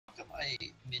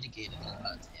mitigated a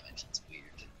lot of damage. It's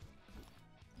weird.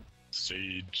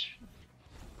 Sage.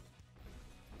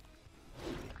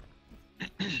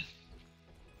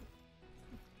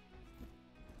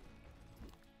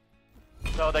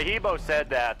 So the Hebo said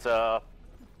that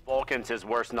Vulcan's his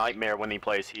worst nightmare when he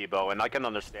plays Hebo, and I can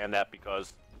understand that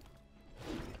because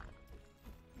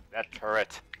that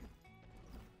turret.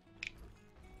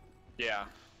 Yeah.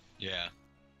 Yeah.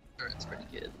 Turret's pretty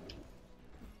good.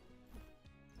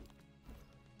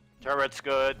 Turret's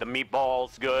good, the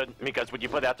meatball's good, because when you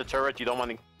put out the turret, you don't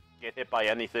want to get hit by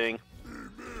anything.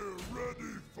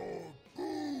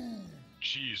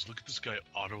 Jeez, look at this guy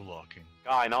auto-locking.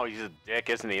 God, I know, he's a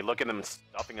dick, isn't he? Look at him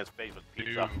stuffing his face with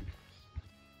pizza.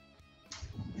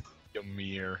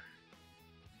 Ymir.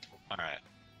 Alright.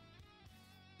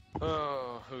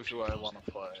 Oh, who do I want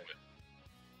to play?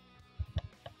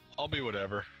 I'll be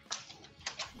whatever.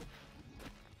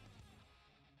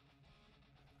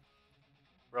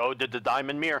 Bro did the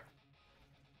diamond mirror.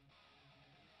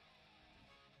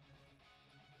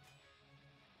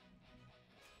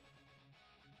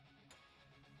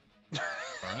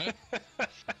 Alright.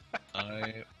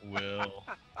 I will...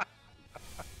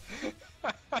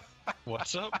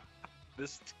 What's up?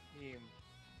 This team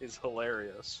is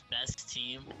hilarious. Best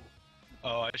team.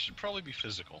 Oh, I should probably be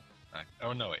physical.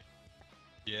 Oh, no, wait.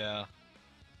 Yeah.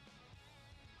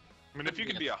 I mean, if you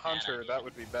could be a hunter, that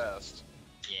would be best.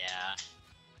 Yeah.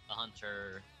 A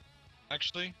hunter.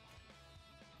 Actually,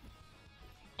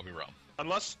 I'll be wrong.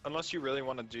 Unless you really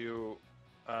want to do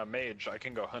mage, I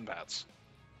can go Hunbats.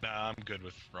 Nah, I'm good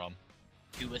with Rom.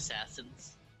 2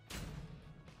 assassins.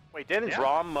 Wait, didn't Yeah.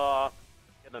 Rom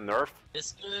get a nerf?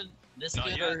 This good? This Not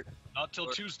good? yet. Or... Not till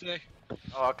Tuesday.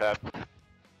 Oh, okay.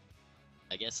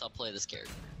 I guess I'll play this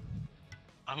character.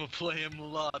 I'm gonna play him a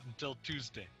lot until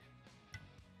Tuesday.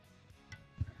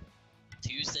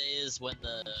 Tuesday is when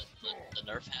the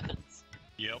nerf happens.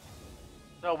 Yep.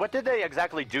 So what did they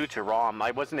exactly do to Rom?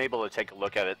 I wasn't able to take a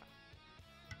look at it.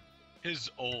 His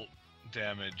ult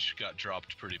damage got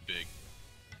dropped pretty big.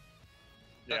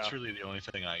 That's Yeah. really the only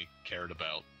thing I cared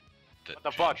about. What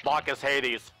the fuck? Bacchus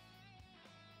Hades.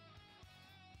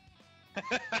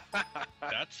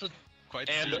 That's a quite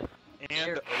And the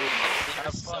They're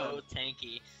have so fun.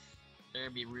 tanky. They're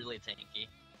gonna be really tanky.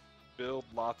 Build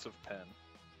lots of pen.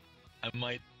 I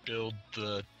might build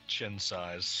the chin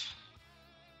size.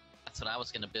 That's what I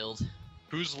was gonna build.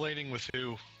 Who's laning with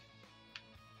who?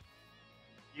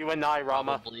 You and I,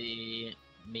 Rama. Probably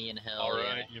me and Hell.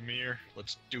 Alright, Ymir,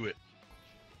 let's do it.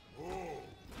 Oh,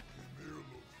 Ymir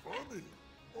looks funny.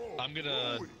 Oh, I'm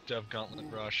gonna boy. Dev Gauntlet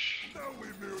Rush. Now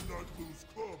Ymir not lose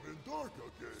club in dark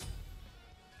again.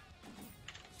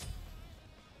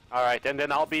 Alright, and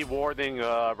then I'll be warding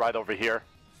right over here.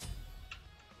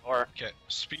 Or Okay,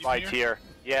 speed right mirror? here.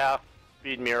 Yeah,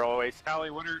 speed mirror always. Callie,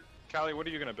 what are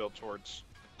you gonna build towards?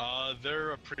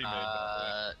 They're a pretty mid,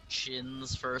 by the way.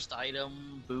 Chin's first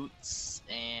item, boots,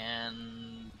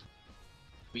 and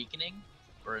weakening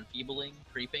or enfeebling,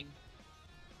 creeping.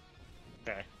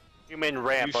 Okay. You mean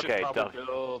ramp? You should Okay. probably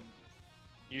build.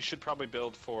 You should probably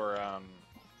build for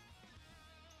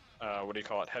what do you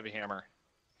call it? Heavy hammer.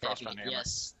 Frostbound hammer.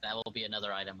 Yes, that will be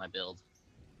another item I build.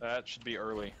 That should be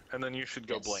early, and then you should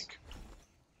go Yes. blink.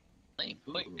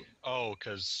 Blink. Ooh. Oh,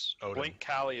 because Odin. Blink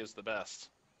Callie is the best.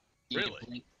 You can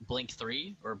Really? Blink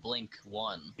 3 or blink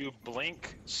 1. You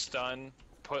blink, stun,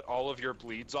 put all of your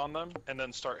bleeds on them, and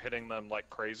then start hitting them like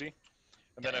crazy.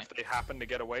 And then Okay. if they happen to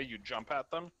get away, you jump at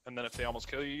them, and then if they almost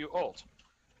kill you, you ult.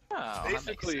 Oh, that makes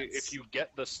Basically, sense. if you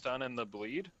get the stun and the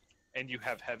bleed, and you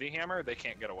have heavy hammer, they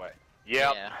can't get away.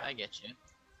 Yep. Yeah, I get you.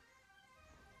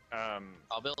 Um,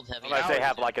 I'll build heavy. Unless they hammer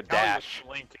have too. like a Callie with dash.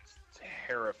 blink is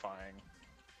terrifying.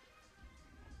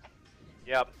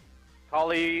 Yep.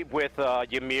 Kali with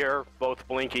Ymir both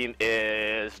blinking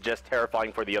is just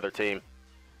terrifying for the other team.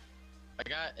 I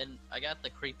got the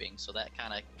creeping, so that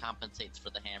kind of compensates for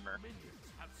the hammer.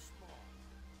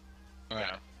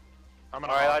 Alright. I'm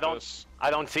gonna Alright, off I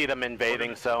don't see them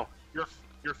invading, so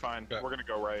You're fine. Okay. We're gonna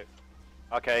go right.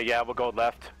 okay, yeah, we'll go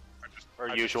left. Per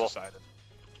I usual. Just decided.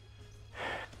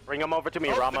 Bring them over to me,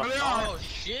 Rama. there they are! Oh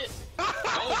shit!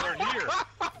 Oh, they're here!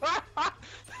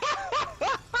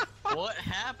 What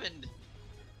happened?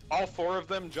 All 4 of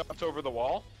them jumped over the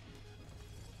wall.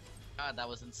 God, that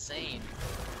was insane.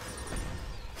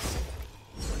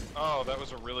 Oh, that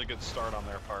was a really good start on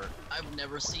their part. I've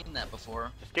never seen that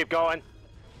before. Just keep going.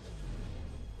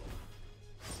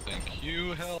 Thank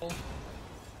you, Hell.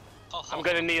 Oh, I'm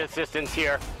gonna need assistance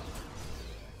here.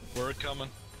 We're coming.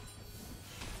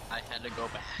 I had to go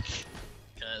back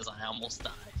because I almost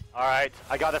died. Alright,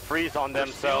 I got a freeze on them,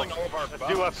 We're so stealing all of our let's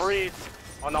do a buffs. freeze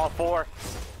on all 4.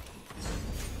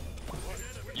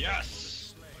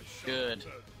 Yes! Good.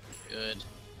 Good.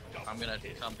 I'm gonna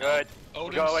come. Good.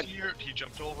 Odin's Going. here. He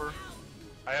jumped over.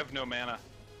 I have no mana.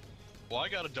 Well, I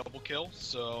got a double kill,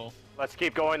 so... Let's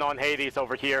keep going on Hades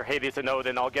over here. Hades and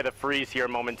Odin. I'll get a freeze here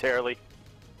momentarily.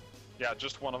 Yeah,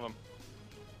 just one of them.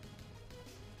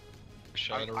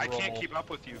 I can't keep up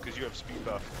with you because you have speed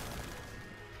buff.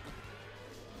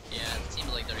 Yeah, it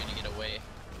seems like they're gonna get away.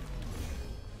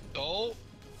 Oh!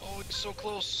 Oh, it's so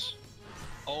close.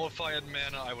 Oh, if I had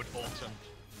mana, I would ult him.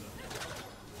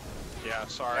 Yeah,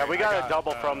 sorry. Yeah, we got a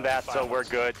double from that, so we're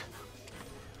good.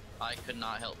 I could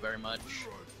not help very much.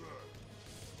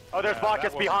 Oh, there's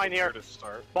Bacchus behind here.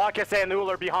 Bacchus and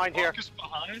Uller behind here. Bacchus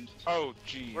behind? Oh,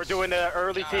 jeez. We're doing the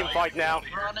early team fight now.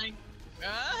 Running.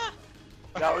 Ah!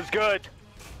 That was good.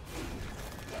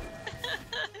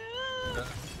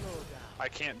 I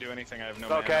can't do anything. I have no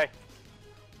It's mana. okay.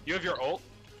 You have your ult?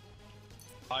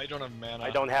 I don't have mana. I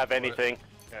don't have for it. anything.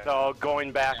 Okay. So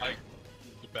going back.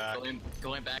 Back.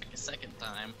 Going back a second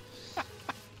time.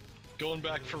 Going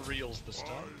back for reals this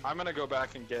time. I'm gonna go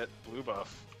back and get blue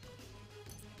buff.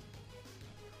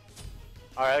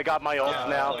 Alright, I got my ult Yeah,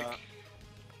 now. like,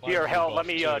 Here, my hell, buff let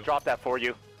me too. drop that for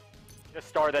you. Just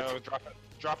start it. No,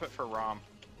 drop it for Rom.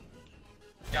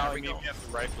 Yeah, I we mean, go. you have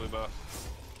the right blue buff.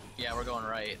 Yeah, we're going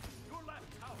right.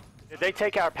 Did they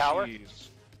take our power? Jeez.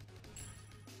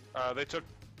 They took...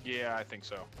 Yeah, I think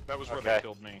so. That was where Okay. they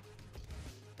killed me.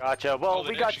 Gotcha. Well, Oh, they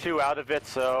we got actually- 2 out of it,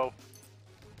 so.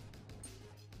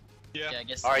 Yeah. Yeah, I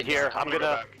guess. Alright, here, I'm gonna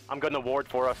go back. I'm gonna ward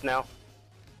for us now.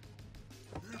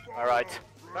 Alright.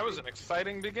 That was an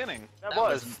exciting beginning. That That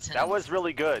was that was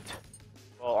really good.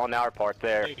 Well, on our part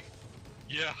there. Hey,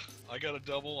 yeah, I got a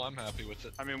double. I'm happy with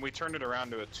it. I mean, we turned it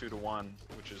around to a 2-1,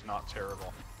 which is not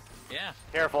terrible. Yeah.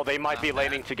 Careful, they might Not be bad.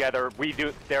 landing together.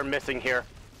 They're missing here.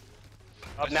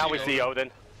 Up I now see we see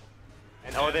Odin.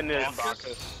 And Odin is... And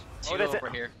Bacchus. Two Odin's over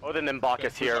here. Odin and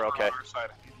Bacchus here, On okay. our side,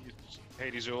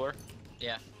 Hades Uller.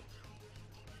 Yeah.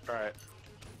 Alright.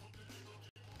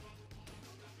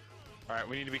 Alright,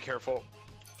 we need to be careful.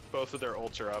 Both of their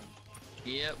ults are up.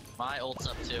 Yep. My ult's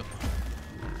up too.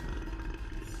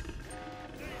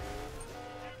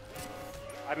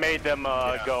 I made them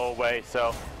Yeah. go away,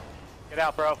 so... Get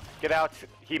out, bro. Get out.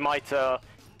 He might,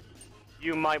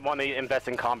 You might want to invest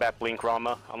in Combat Blink,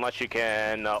 Rama, unless you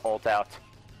can ult out.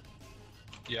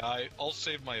 Yeah, I'll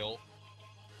save my ult.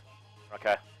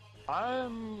 Okay.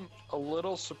 I'm a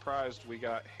little surprised we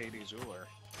got Hades Uller.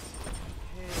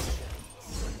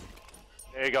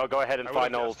 There you go. Go ahead and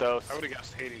final dose. I would have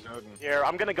guessed Hades Odin. Here,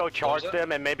 I'm gonna go charge that?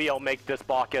 them, and maybe I'll make this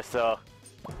Bacchus,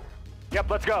 Yep,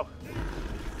 let's go.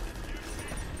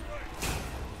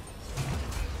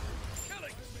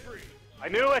 I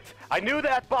knew it! I knew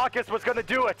that Bacchus was gonna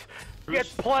do it! Get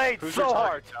played Who's so your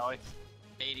hard! target, Tally?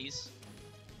 Hades.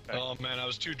 Okay. Oh man, I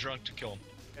was too drunk to kill him.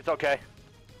 It's okay.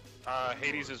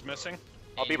 Hades is missing.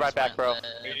 I'll be Hades right back, went bro. left.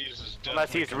 Hades is Unless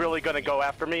definitely he's coming. really gonna go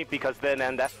after me, because then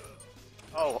and that...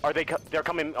 Oh, are they... They're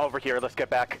coming over here. Let's get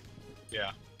back.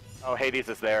 Yeah. Oh, Hades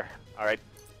is there. Alright.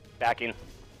 Backing.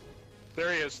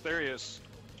 There he is. There he is.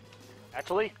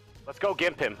 Actually, let's go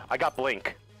gimp him. I got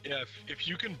Blink. Yeah, if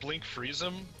you can blink freeze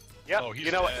him. Yep, Oh, he's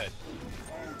you know what? dead.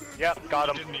 Yep, got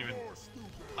I him. didn't even.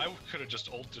 I could have just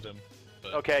ulted him.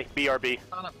 But Okay, BRB.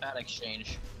 Not a bad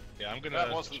exchange. yeah, I'm gonna.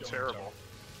 That wasn't chill him terrible.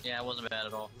 Yeah, it wasn't bad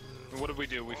at all. What did we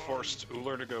do? We forced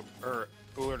Uller to go,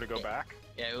 back.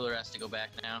 Yeah, Uller has to go back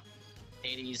now.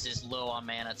 Hades is low on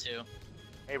mana too.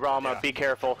 Hey, Rama, Yeah. be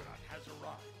careful.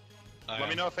 down. Let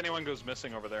me know if anyone goes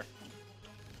missing over there.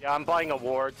 Yeah, I'm buying a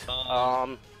ward.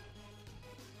 That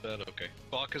okay.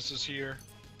 Bacchus is here.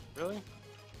 Really?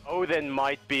 Odin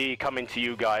might be coming to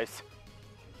you guys.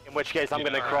 In which case, I'm Yeah,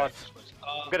 gonna alright. cross.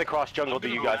 I'm gonna cross jungle I'm to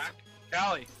gonna you guys. back.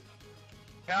 Callie!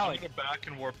 I'm Callie! gonna back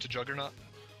and warp to Juggernaut.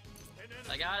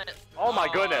 I got it. Oh my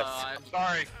goodness.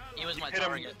 Sorry. He was my hit him,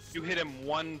 target. you hit him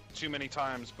one too many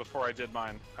times before I did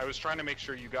mine. I was trying to make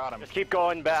sure you got him. Just keep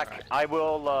going back. Alright. I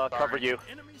will cover Sorry. you.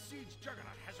 Enemy siege juggernaut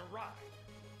has arrived.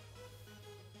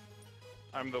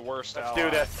 I'm the worst Let's ally. do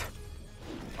this.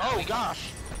 Oh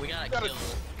gosh! We got a You gotta, kill.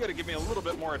 you gotta give me a little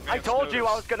bit more I advance told you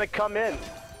I was notice. gonna come in.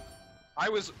 I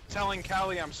was telling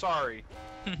Callie I'm sorry.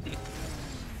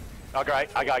 Alright,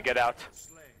 I gotta get out.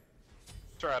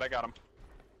 It's alright, I got him.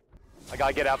 I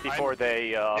gotta get out before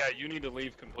they. Yeah, you need to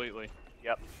leave completely.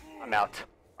 Yep, I'm out.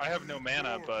 I have no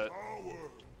mana, but Power.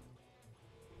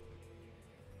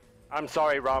 I'm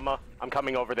sorry, Rama. I'm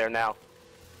coming over there now.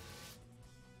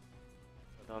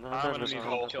 I'm gonna need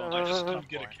help. I just couldn't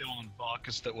get a kill on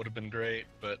Bacchus. That would have been great,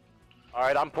 but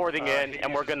Alright, I'm porting in, Hades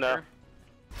and we're is gonna. there.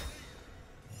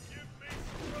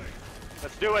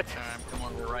 Let's do it. Come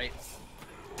on, we're right.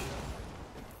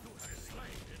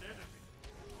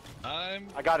 I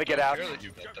gotta get out. care that you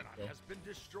got that, Juggernaut bro. has been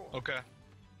destroyed. Okay.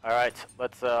 Alright,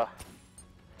 let's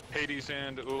Hades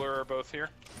and Uller are both here.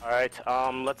 alright,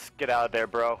 let's get out of there,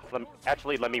 bro.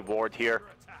 Actually, let me ward here.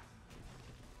 Under attack.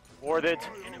 Warded.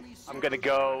 Enemy I'm gonna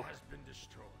go. has been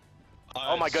destroyed.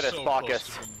 Oh my goodness, so Bacchus.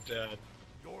 close to being dead.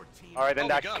 Your team Alright, then Oh, we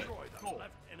that. got it. destroyed the Cool.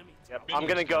 left enemy Yep, tower. I'm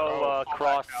gonna go Fall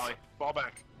cross. Back, Callie. Fall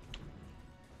back.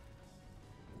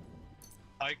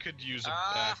 I could use a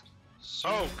Ah. back.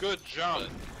 soon, Oh, good jump.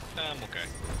 but I'm okay.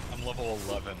 I'm level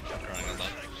 11 for crying out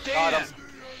loud. Got Dan, him.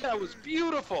 that was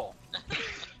beautiful.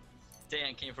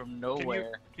 Dan came from Can you,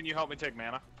 nowhere. can you help me take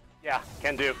mana? Yeah,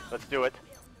 can do. Let's do it.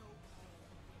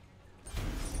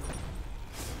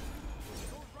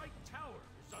 Your right tower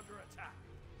is under attack.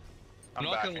 I'm I'm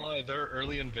not backing. gonna lie, their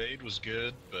early invade was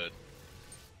good, but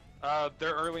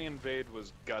Their early invade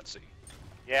was gutsy.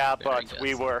 Yeah, Very but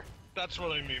we gutsy. were. that's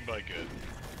what I mean by good.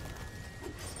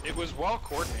 It was well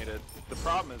coordinated. The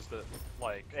problem is that,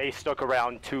 like, They stuck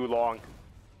around too long.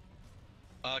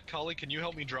 Kali, can you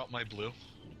help me drop my blue?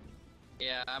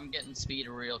 Yeah, I'm getting speed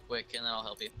real quick, and then I'll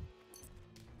help you.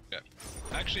 Okay.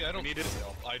 Actually, I don't need it.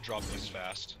 I drop these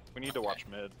fast. we need to watch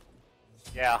mid.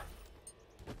 Yeah.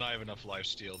 I have enough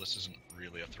lifesteal, this isn't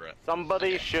really a threat.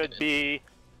 Somebody Okay, should good. be.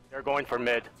 They're going for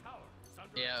mid. Tower is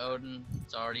under Yeah, Odin,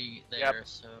 it's already there, Yep.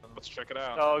 so... Let's check it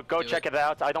out. So go Do check it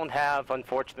out. I don't have,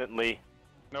 unfortunately.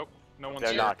 Nope, no one's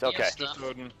They're here. not. Okay. Yes. Just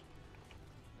Odin.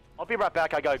 I'll be right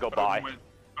back. I gotta go by.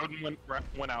 Odin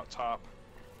went out top.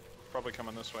 Probably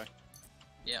coming this way.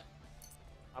 Yeah.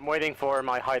 I'm waiting for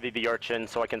my Heidi the Urchin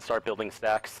so I can start building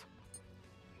stacks.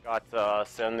 Got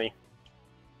Cindy.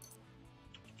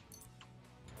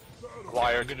 I'm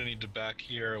Acquired. gonna need to back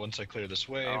here once I clear this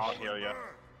wave. Oh, I'll heal ya.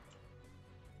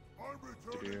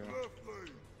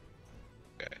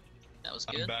 Okay. That was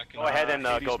I'm good. backing Go ahead up. and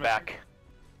Hades go missing. back.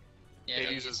 Yeah,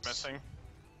 Hades he's- is missing.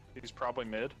 He's probably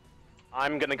mid.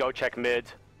 I'm gonna go check mid.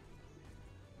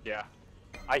 Yeah.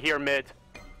 I hear mid.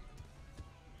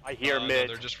 I hear No, mid.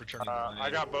 they're just returning to I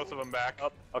lane. got both of them back.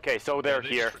 Oh, okay, so Yeah, they're they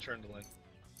here. just returned to lane.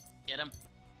 Get him.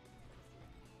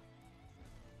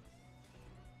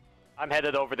 I'm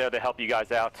headed over there to help you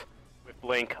guys out with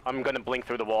Blink. I'm gonna blink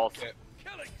through the walls. Okay.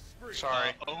 killing spree. Sorry,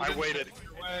 I Odin's waited. heading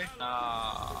your way.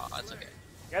 That's okay.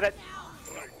 Get it?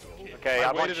 Okay, I I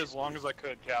want waited you- as long as I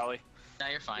could, Callie. Now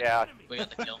you're fine. Yeah. We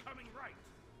got the kill. Coming right.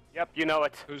 Yep, you know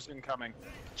it. Who's incoming?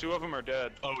 Two of them are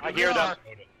dead. Odin. I hear them.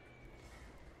 Odin.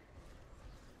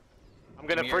 I'm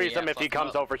gonna Mirror, freeze yeah, him if he fuck him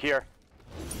comes up. over here.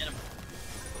 Get him.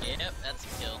 Yep, that's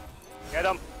a kill. Get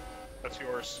him. That's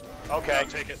yours. Okay. No,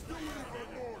 take it.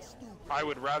 I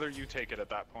would rather you take it at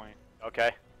that point.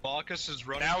 Okay. Bacchus is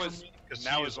running Now from is me, 'cause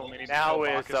now he is when we need Now to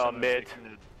kill is, Bacchus and then mid. take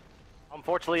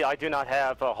Unfortunately, I do not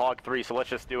have a Hog 3, so let's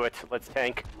just do it. Let's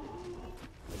tank.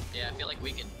 Yeah, I feel like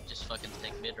we could just fucking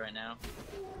take mid right now.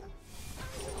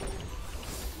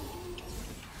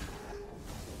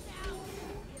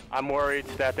 I'm worried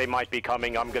that they might be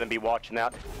coming. I'm gonna be watching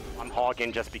that. I'm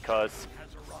hogging just because.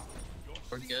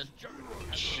 We're good.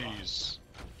 Jeez.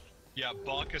 Yeah,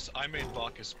 Bacchus, I made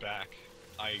Bacchus back.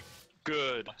 I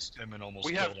Good. bust him and almost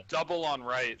We killed have him. double on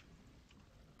right.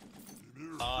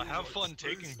 Have fun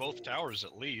taking both towers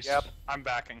at least. Yep. I'm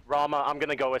backing. Rama, I'm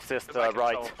gonna go assist 'Cause I can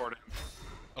right. teleport him.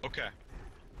 Okay.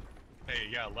 Hey,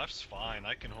 yeah, left's fine.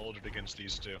 I can hold it against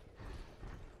these two.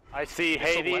 I see It's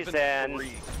Hades 11-3.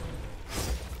 and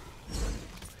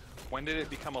When did it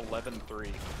become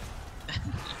 11-3?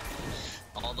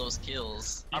 All those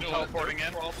kills. You I'm know what, teleporting they're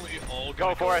in. Probably all Go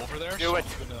gonna for it. over there. Do so it.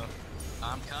 I'm gonna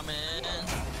I'm coming.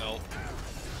 help.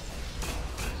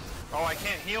 Oh, I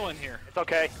can't heal in here. it's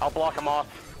okay. I'll block him off.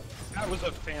 That was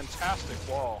a fantastic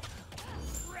wall.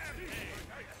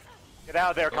 Get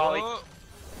out of there, Kali. Oh,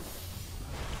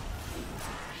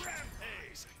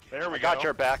 There we I got go.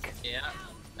 your back. yeah,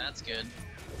 that's good.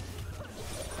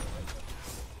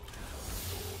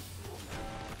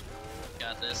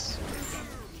 Got this.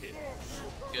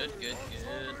 Good, good,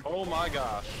 good. Oh my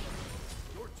gosh.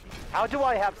 How do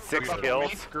I have 6 Group up on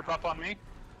kills? me. Group up on me.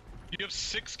 You have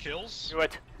 6 kills? Do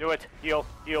it. Do it. Heal.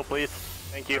 Heal, please.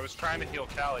 Thank I you. was trying to heal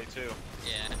Callie too.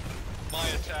 Yeah. My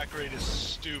attack rate is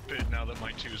stupid now that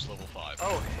my 2's level 5.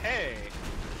 Oh, hey.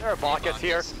 There are Bacchus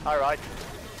here. Bacchus. Alright.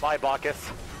 Bye,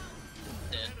 Bacchus.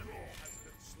 Dead.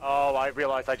 Oh, I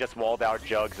realized I just walled our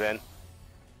jugs in.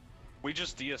 We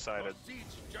just decided. Siege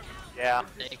Juggernaut. Yeah.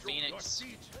 Take Phoenix.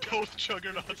 Siege Both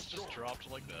juggernauts just dropped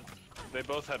like that. They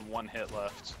both had one hit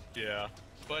left. Yeah.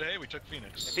 But hey, we took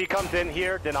Phoenix. If he comes in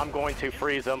here, then I'm going to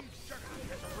freeze him.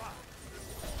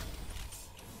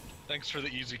 Thanks for the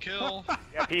easy kill.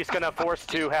 Yep, he's gonna force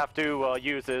to have to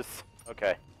use his.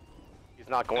 Okay. He's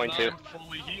not going and to. I'm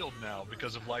fully healed now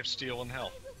because of lifesteal and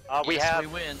health. We Yes, have we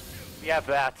win.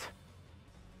 that.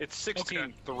 It's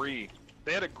 16-3.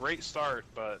 They had a great start,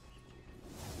 but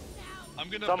I'm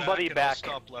gonna Somebody back. back.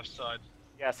 I'll stop left side.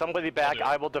 Yeah, somebody back. do it.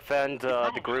 I will defend the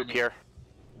probably group did. here.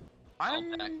 I'll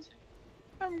back too.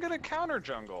 I'm gonna counter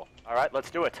jungle. All right, let's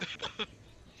do it.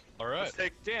 All right. Let's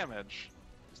take damage.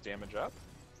 Is damage up?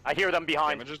 I hear them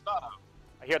behind. Damage is not up.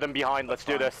 I hear them behind. Let's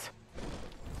do That's this.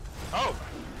 Oh!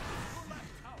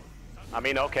 I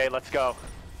mean, okay, let's go.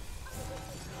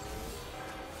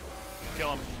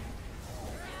 Kill him.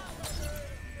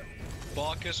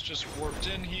 Bacchus just warped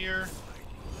in here.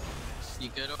 You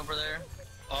good over there?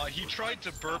 He tried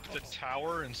to burp the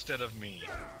tower instead of me.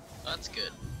 That's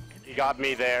good. He got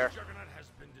me there. Juggernaut has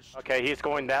been destroyed. Okay, he's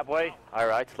going that way. All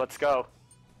right, let's go.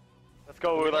 Let's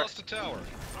go, We Wheeler. lost the tower.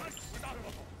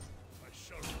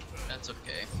 That's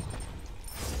okay.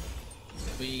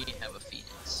 We have a Phoenix,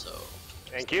 so.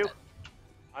 Thank you.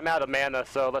 I'm out of mana,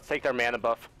 so let's take their mana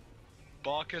buff.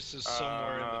 Bacchus is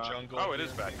somewhere in the jungle. Oh, it here.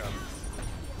 is back up.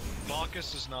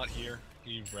 Bacchus is not here.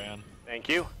 He ran. Thank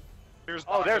you. Here's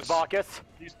Oh, there's Bacchus. Bacchus.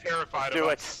 He's terrified Let's do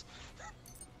of it. us.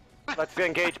 Let's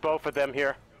engage both of them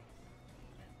here.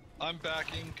 I'm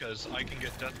backing because I can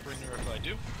get Deathbringer if I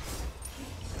do.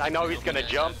 I know he's gonna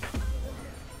jump.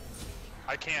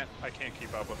 I can't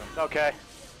keep up with him. Okay.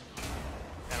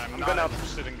 And I'm I'm not gonna-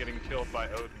 interested in getting killed by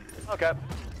Odin. Okay.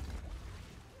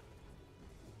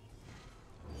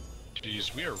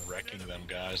 Jeez, we are wrecking them,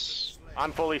 guys.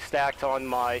 I'm fully stacked on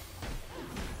my...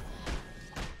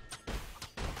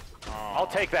 I'll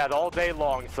take that all day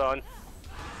long, son.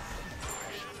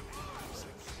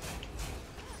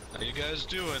 How you guys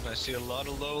doing? I see a lot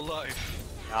of low life.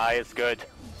 Nah, it's good.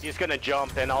 He's gonna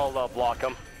jump and I'll block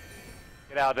him.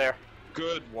 Get out of there.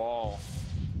 Good wall.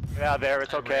 Get out of there,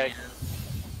 it's I okay. ran.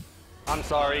 I'm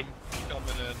sorry. I'm coming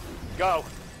in. Go.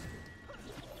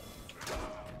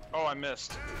 Oh, I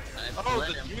missed. I Oh, let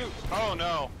the him. juke. Oh,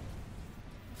 no.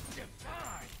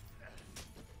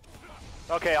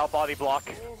 Okay, I'll body block.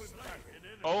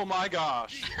 Oh my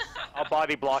gosh. I'll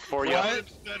body block for you. What?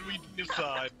 Then we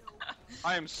decide.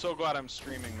 I am so glad I'm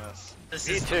streaming this. This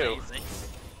Me is too. amazing.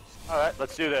 Alright,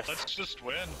 let's do this. Let's just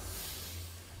win.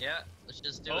 Yeah, let's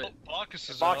just do Oh, it. Bacchus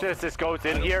is out. Bacchus just goes I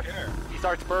in don't here. care. He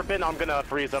starts burping, I'm gonna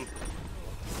freeze him.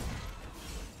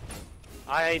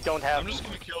 I don't have... I'm just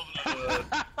gonna kill the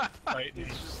Titan. He's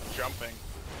just jumping.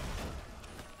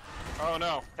 Oh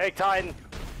no. Hey, Titan.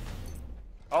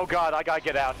 Oh god, I gotta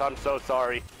get out. I'm so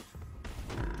sorry.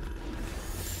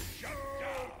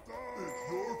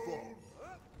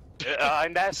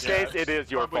 In that case, it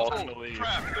is your Probably fault. time to leave.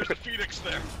 Crap, there's a Phoenix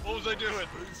there. What was I doing?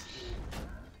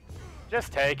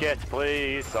 Just take it,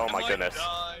 please. Oh I my might goodness.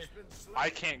 die. I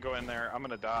can't go in there. I'm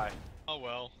gonna die. Oh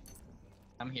well.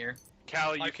 I'm here.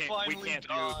 Callie, I you can't. We finally can't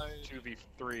died. do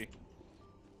 2v3.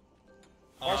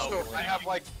 Oh, Also, I right. have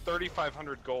like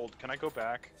 3,500 gold. Can I go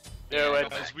back? Do Yeah, it. go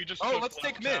Guys, we just Oh, took let's one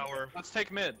take mid. tower. Let's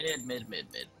take mid. Mid.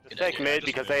 Just Good take idea. mid just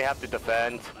because mid. they have to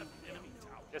defend.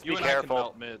 Just You be and I can careful.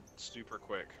 melt mid super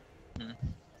quick.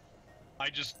 I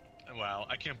just, wow,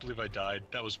 I can't believe I died.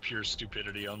 That was pure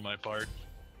stupidity on my part.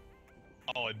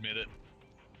 I'll admit it.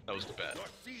 That was bad. Your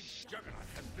siege juggernaut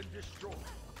has been destroyed.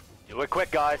 Do it quick,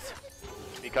 guys.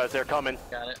 Because they're coming.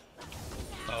 Got it.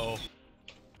 Oh,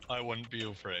 I wouldn't be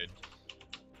afraid.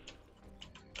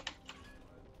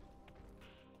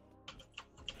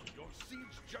 Your siege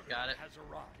Got juggernaut it. has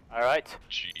arrived. Alright.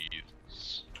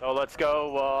 Jeez. So let's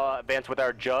go advance with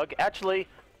our jug. Actually,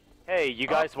 hey, you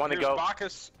guys want to Here's go?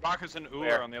 Bacchus and Uller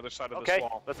Where? on the other side of Okay, this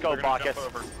wall. let's go, They're gonna jump Bacchus.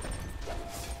 over.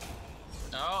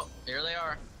 Oh, here they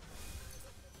are.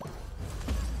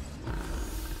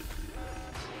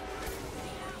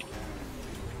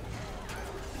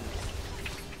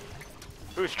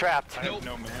 Who's trapped? I have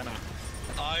no mana.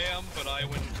 I am, but I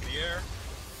went into the air.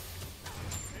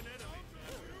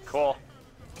 Cool.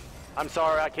 I'm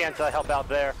sorry, I can't help out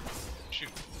there. Shoot.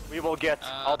 We will get.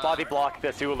 I'll body block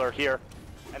this Uller here,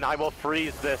 and I will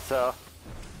freeze this.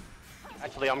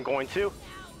 Actually, I'm going to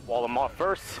wall him off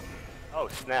first. Oh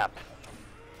snap!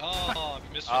 Oh,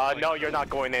 I missed No, you're not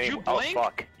going anywhere. Oh blink?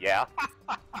 fuck! Yeah.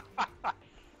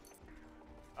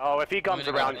 Oh, if he comes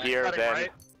I'm gonna go around back. here, Got it then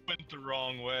right? Went the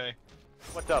wrong way.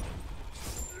 what's up?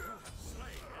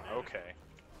 Okay.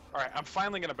 All right, I'm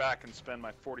finally gonna back and spend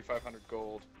my 4,500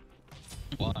 gold.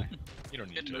 Why? You don't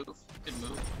need Good to. move. Good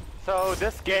move. So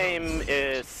this game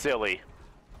is silly.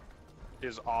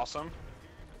 Is awesome.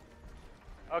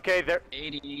 Okay, there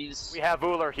 80s. we have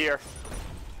Uller here.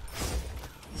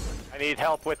 I need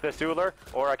help with this Uller,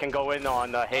 or I can go in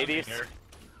on Hades. I'm here.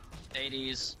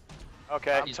 80s.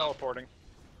 Okay, I'm teleporting.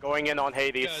 going in on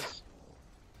Hades. Guys,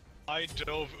 I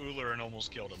dove Uller and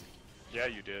almost killed him. Yeah,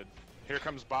 you did. Here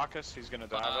comes Bacchus. He's gonna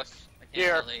dive us. I can't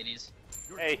Here. tell, ladies.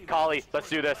 Hey, Kali, let's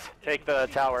do this. Take the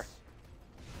tower.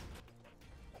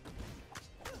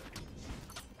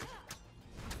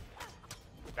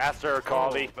 Faster,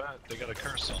 Kali. Oh, that, They got a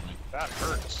curse on me. that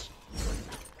hurts.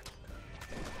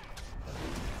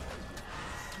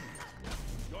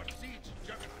 Your siege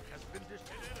juggernaut has been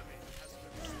destroyed. Enemy has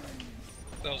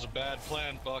been That was a bad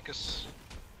plan, Bacchus.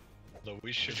 Though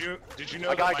we should. Did you know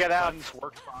I gotta that get my out. cleanse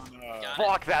works on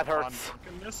Fuck, that on hurts.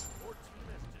 drunkenness?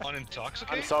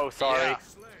 Unintoxicate? I'm so sorry. Yeah.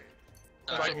 slain.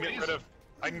 So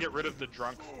I can get rid of the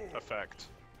drunk effect.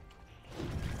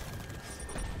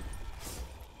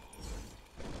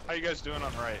 How you guys doing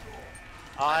on right?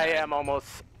 I am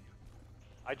almost...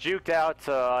 I juked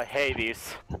out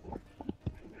Hades.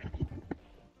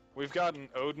 We've got an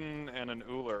Odin and an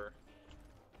Uller.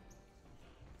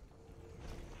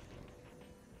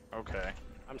 Okay.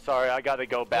 I'm sorry, I gotta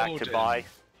go back to Odin. buy.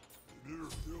 Near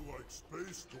feel like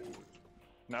space toys.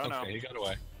 No, no. Okay, he got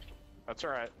away. That's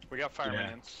alright. We got fire Yeah.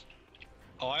 minions.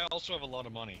 Oh, I also have a lot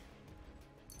of money.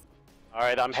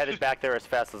 Alright, I'm headed back there as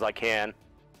fast as I can.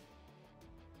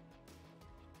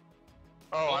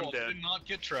 Oh, I I'm dead. did not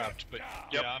get trapped, but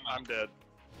Yep, yeah, I'm dead.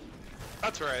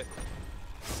 That's right.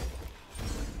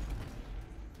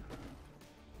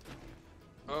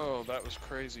 Oh, that was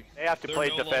crazy. They have to They're play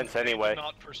no defense longer, anyway. They did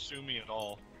not pursue me at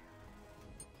all.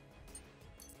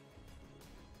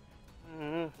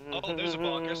 Oh, there's a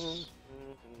Bacchus.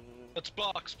 Let's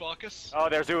box, Bacchus. Oh,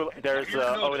 there's You're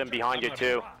Odin noted. behind I'm you not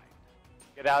too.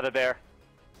 Get out of there.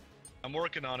 I'm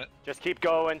working on it. Just keep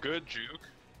going. Good juke.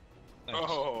 Thanks.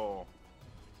 Oh.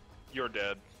 You're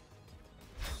dead.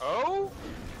 Oh?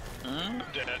 Hmm? I'm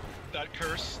dead. That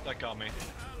curse, that got me.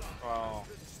 Wow.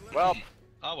 Well,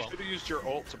 Oh well. Should have used your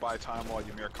ult to buy time while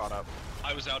Ymir caught up.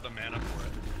 I was out of mana for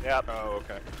it. yep. Oh,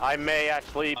 okay. I may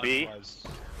actually be. Otherwise,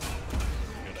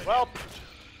 good idea. Well,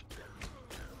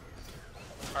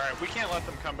 Alright, we can't let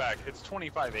them come back. It's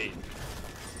 25-8.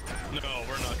 No,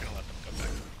 we're not gonna let them come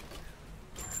back.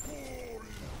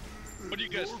 What do you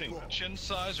guys think? Chin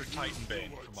size or Titan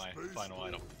Bane for my final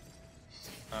item?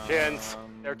 chins.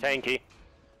 They're tanky.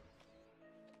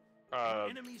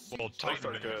 Enemy siege Well, Titan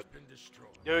juggernaut Bane. has been destroyed.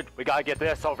 Dude, we gotta get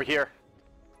this over here.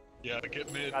 Yeah, to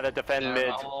get mid. Gotta defend They're mid.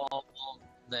 all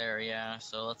there, yeah.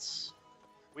 So let's.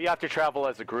 We have to travel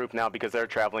as a group now because they're a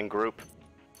traveling group.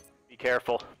 Be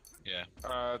careful.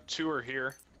 Yeah. 2 are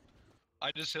here.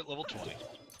 I just hit level 20.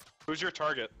 Who's your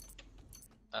target?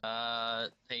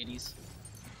 Hades.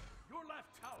 Your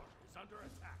left tower is under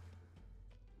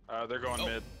attack. They're going Oh.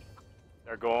 mid.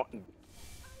 They're going.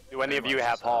 Do any of you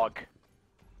have hog?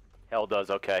 Hell does.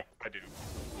 Okay. I do.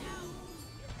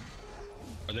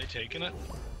 Are they taking it?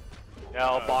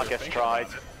 No, They're Bacchus thinking tried.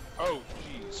 about it. Oh,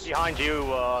 jeez. Behind you,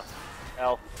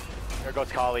 Hell. There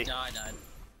goes Kali. No, I died.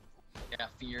 Got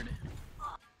feared.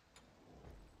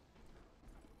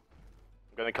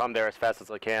 I'm gonna come there as fast as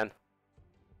I can.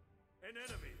 An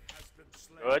enemy has been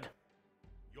slain. Good.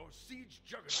 Your siege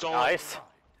juggernaut Stole Nice.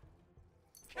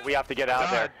 arrived. We have to get out of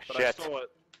Died, there. but I Shit. stole it.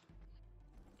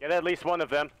 Get at least one of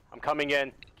them. I'm coming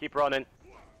in. Keep running.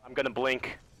 I'm gonna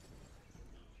blink.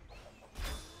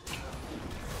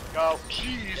 Go.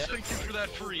 Jeez, thank you for that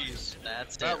freeze.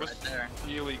 That's That it was right there.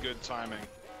 really good timing.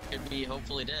 Could be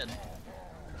hopefully dead.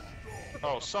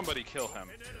 Oh, somebody kill him.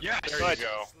 Yes. There Good. you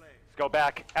go. Go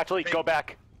back. Actually, go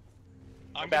back.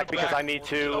 I'm Back gonna because I need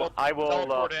to. I will.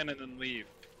 Teleport in and then leave.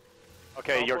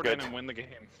 Okay, you're Teleport good. in and win the game.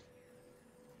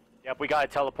 Yep, we gotta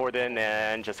teleport in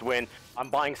and just win. I'm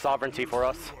buying sovereignty for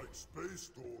us.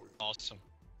 Awesome.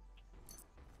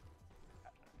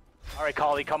 Alright,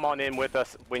 Kali, come on in with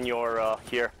us when you're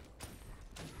here.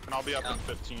 And I'll be up Yeah. in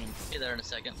 15. Be there in a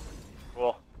second.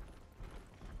 Cool.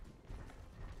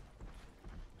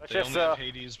 Let's They just, only have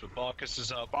Hades, but Bacchus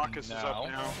is up Bacchus now. is up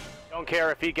now. don't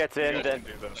care if he gets You in, guys then.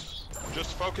 can do this.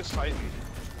 Just focus Titan.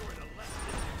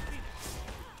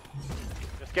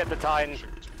 Just get the Titan.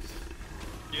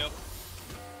 Yep.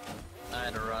 I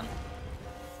had to run.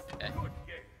 Okay.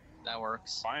 That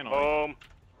works. Finally. Boom.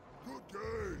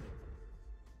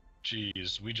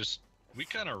 Jeez, we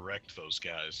kind of wrecked those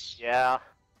guys. Yeah.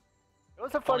 It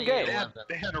was a fun 28. game. Yeah.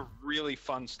 They had a really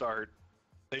fun start.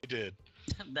 They did.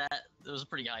 That was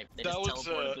pretty hype. They That just was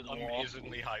teleported an through the wall.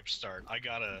 amazingly hype start. I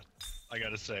gotta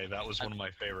say that was one of my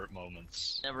favorite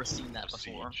moments. Never seen that of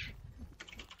before. Siege.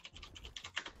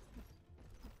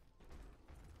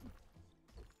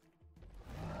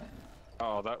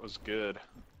 Oh, that was good.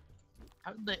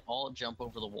 How did they all jump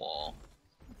over the wall?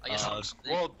 I guess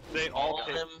they, Well, they all of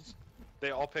picked, them.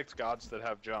 they all picked gods that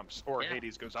have jumps, or Yeah.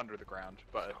 Hades goes under the ground.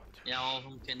 But Yeah, all of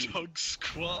them can. Doug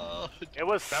Squad. It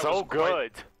was That so was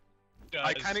quite- good.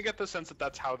 I kind of get the sense that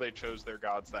that's how they chose their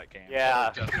gods that game.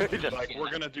 Yeah. Just- Like, we're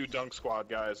gonna do Dunk Squad,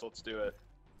 guys. Let's do it.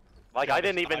 Like, I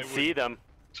didn't I even would- see them.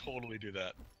 Totally do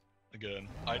that. Again,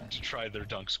 I'd try their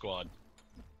dunk squad.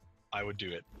 I would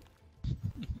do it.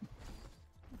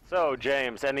 So,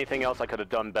 James, anything else I could have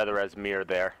done better as Mir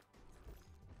there?